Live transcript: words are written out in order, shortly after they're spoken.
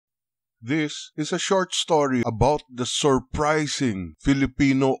This is a short story about the surprising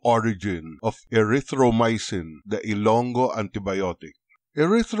Filipino origin of erythromycin, the Ilonggo antibiotic.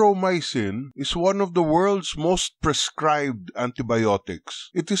 Erythromycin is one of the world's most prescribed antibiotics.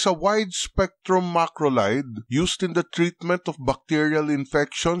 It is a wide-spectrum macrolide used in the treatment of bacterial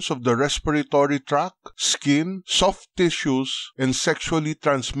infections of the respiratory tract, skin, soft tissues, and sexually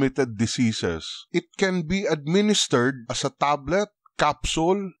transmitted diseases. It can be administered as a tablet,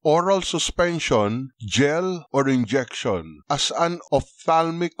 capsule, oral suspension, gel, or injection. As an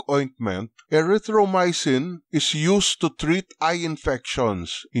ophthalmic ointment, erythromycin is used to treat eye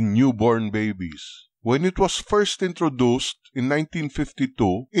infections in newborn babies. When it was first introduced in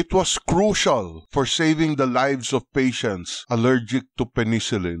 1952, it was crucial for saving the lives of patients allergic to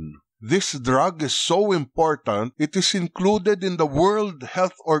penicillin. This drug is so important, it is included in the World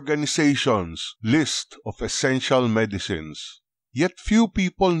Health Organization's list of essential medicines. Yet few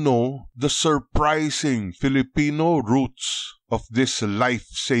people know the surprising Filipino roots of this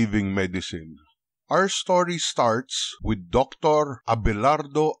life-saving medicine. Our story starts with Dr.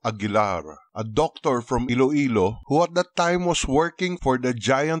 Abelardo Aguilar, a doctor from Iloilo who at that time was working for the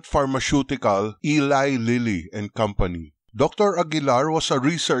giant pharmaceutical Eli Lilly and Company. Dr. Aguilar was a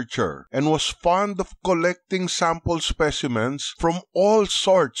researcher and was fond of collecting sample specimens from all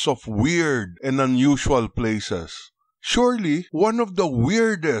sorts of weird and unusual places. Surely, one of the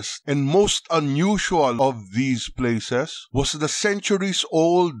weirdest and most unusual of these places was the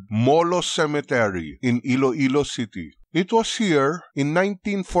centuries-old Molo Cemetery in Iloilo City. It was here in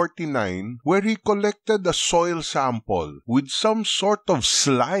 1949 where he collected a soil sample with some sort of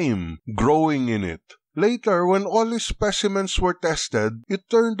slime growing in it. Later, when all his specimens were tested, it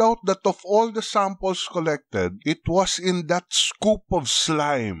turned out that of all the samples collected, it was in that scoop of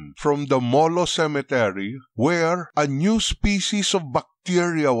slime from the Molo Cemetery where a new species of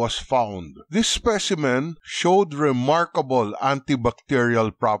bacteria was found. This specimen showed remarkable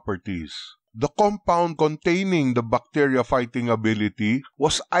antibacterial properties. The compound containing the bacteria-fighting ability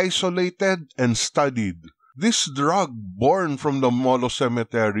was isolated and studied. This drug, born from the Molo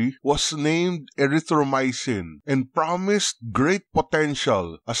Cemetery, was named erythromycin and promised great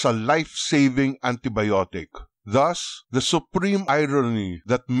potential as a life-saving antibiotic. Thus, the supreme irony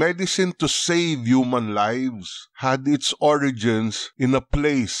that medicine to save human lives had its origins in a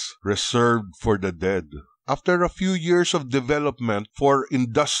place reserved for the dead. After a few years of development for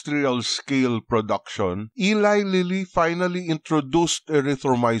industrial-scale production, Eli Lilly finally introduced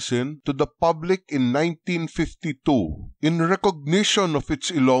erythromycin to the public in 1952. In recognition of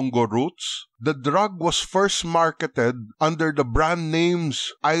its Ilonggo roots, the drug was first marketed under the brand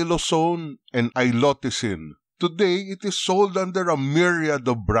names Ilozone and Iloticin. Today, it is sold under a myriad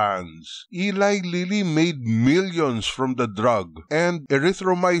of brands. Eli Lilly made millions from the drug, and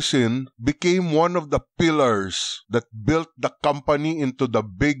erythromycin became one of the pillars that built the company into the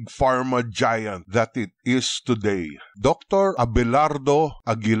big pharma giant that it is today. Dr. Abelardo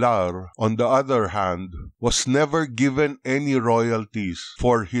Aguilar, on the other hand, was never given any royalties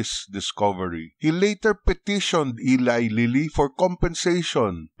for his discovery. He later petitioned Eli Lilly for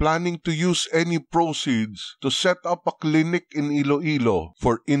compensation, planning to use any proceeds to set up a clinic in Iloilo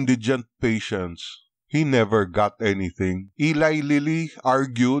for indigent patients. He never got anything. Eli Lilly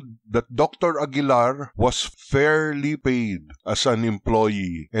argued that Dr. Aguilar was fairly paid as an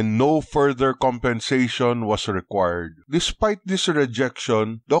employee and no further compensation was required. Despite this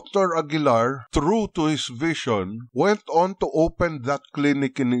rejection, Dr. Aguilar, true to his vision, went on to open that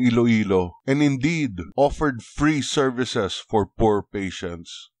clinic in Iloilo and indeed offered free services for poor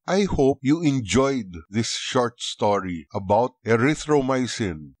patients. I hope you enjoyed this short story about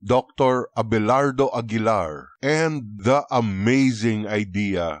erythromycin, Dr. Abelardo Aguilar, and the amazing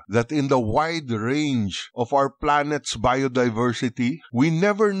idea that in the wide range of our planet's biodiversity, we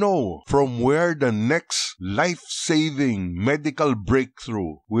never know from where the next life-saving medical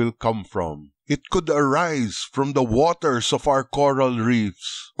breakthrough will come from. It could arise from the waters of our coral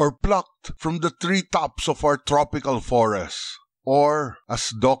reefs, or plucked from the treetops of our tropical forests. Or, as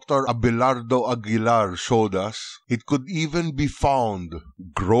Dr. Abelardo Aguilar showed us, it could even be found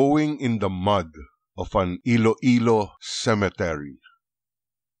growing in the mud of an Iloilo cemetery.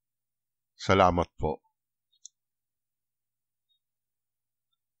 Salamat po.